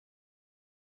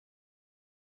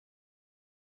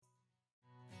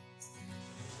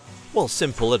While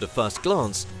simple at a first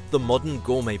glance, the modern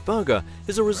gourmet burger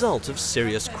is a result of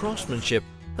serious craftsmanship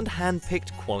and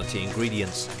hand-picked quality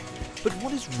ingredients. But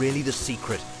what is really the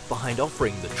secret behind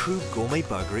offering the true gourmet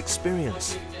burger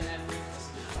experience?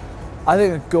 I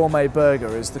think a gourmet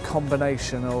burger is the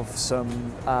combination of some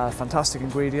fantastic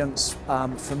ingredients.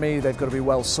 For me, they've got to be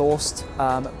well sourced,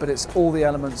 but it's all the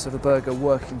elements of a burger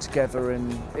working together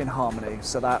in harmony.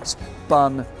 So that's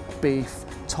bun, beef,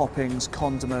 toppings,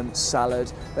 condiments,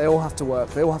 salad. They all have to work.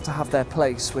 They all have to have their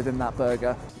place within that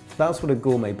burger. That's what a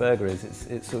gourmet burger is.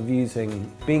 It's sort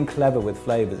of being clever with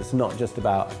flavours. It's not just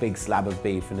about a big slab of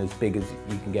beef and as big as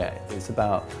you can get. It's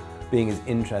about being as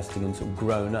interesting and sort of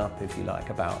grown up, if you like,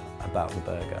 about the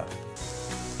burger.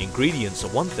 Ingredients are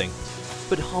one thing,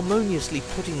 but harmoniously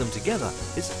putting them together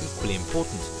is equally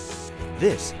important.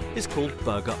 This is called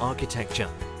burger architecture,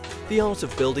 the art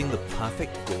of building the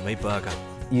perfect gourmet burger.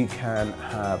 You can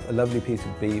have a lovely piece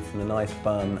of beef and a nice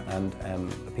bun and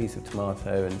a piece of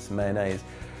tomato and some mayonnaise.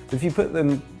 But if you put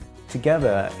them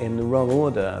together in the wrong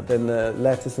order, then the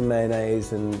lettuce and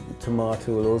mayonnaise and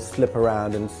tomato will all slip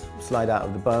around and slide out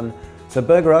of the bun. So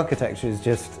burger architecture is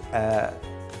just, how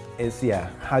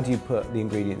do you put the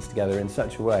ingredients together in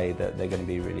such a way that they're going to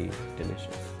be really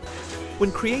delicious?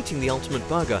 When creating the ultimate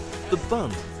burger, the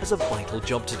bun has a vital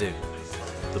job to do.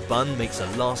 The bun makes a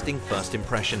lasting first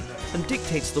impression and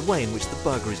dictates the way in which the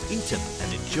burger is eaten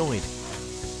and enjoyed.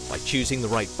 By choosing the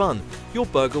right bun, your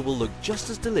burger will look just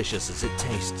as delicious as it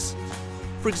tastes.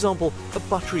 For example, a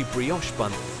buttery brioche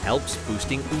bun helps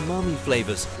boosting umami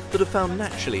flavors that are found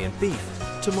naturally in beef,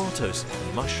 tomatoes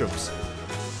and mushrooms.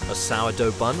 A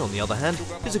sourdough bun, on the other hand,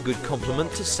 is a good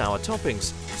complement to sour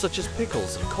toppings such as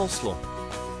pickles and coleslaw.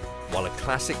 While a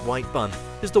classic white bun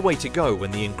is the way to go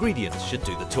when the ingredients should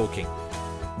do the talking.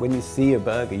 When you see a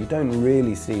burger, you don't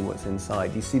really see what's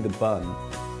inside, you see the bun.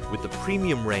 With the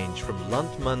premium range from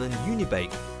Lantmännen and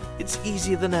Unibake, it's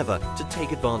easier than ever to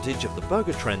take advantage of the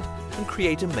burger trend and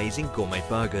create amazing gourmet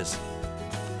burgers.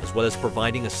 As well as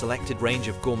providing a selected range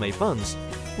of gourmet buns,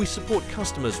 we support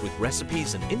customers with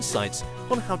recipes and insights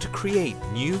on how to create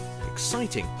new,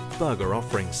 exciting burger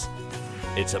offerings.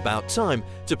 It's about time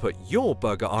to put your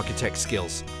burger architect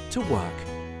skills to work.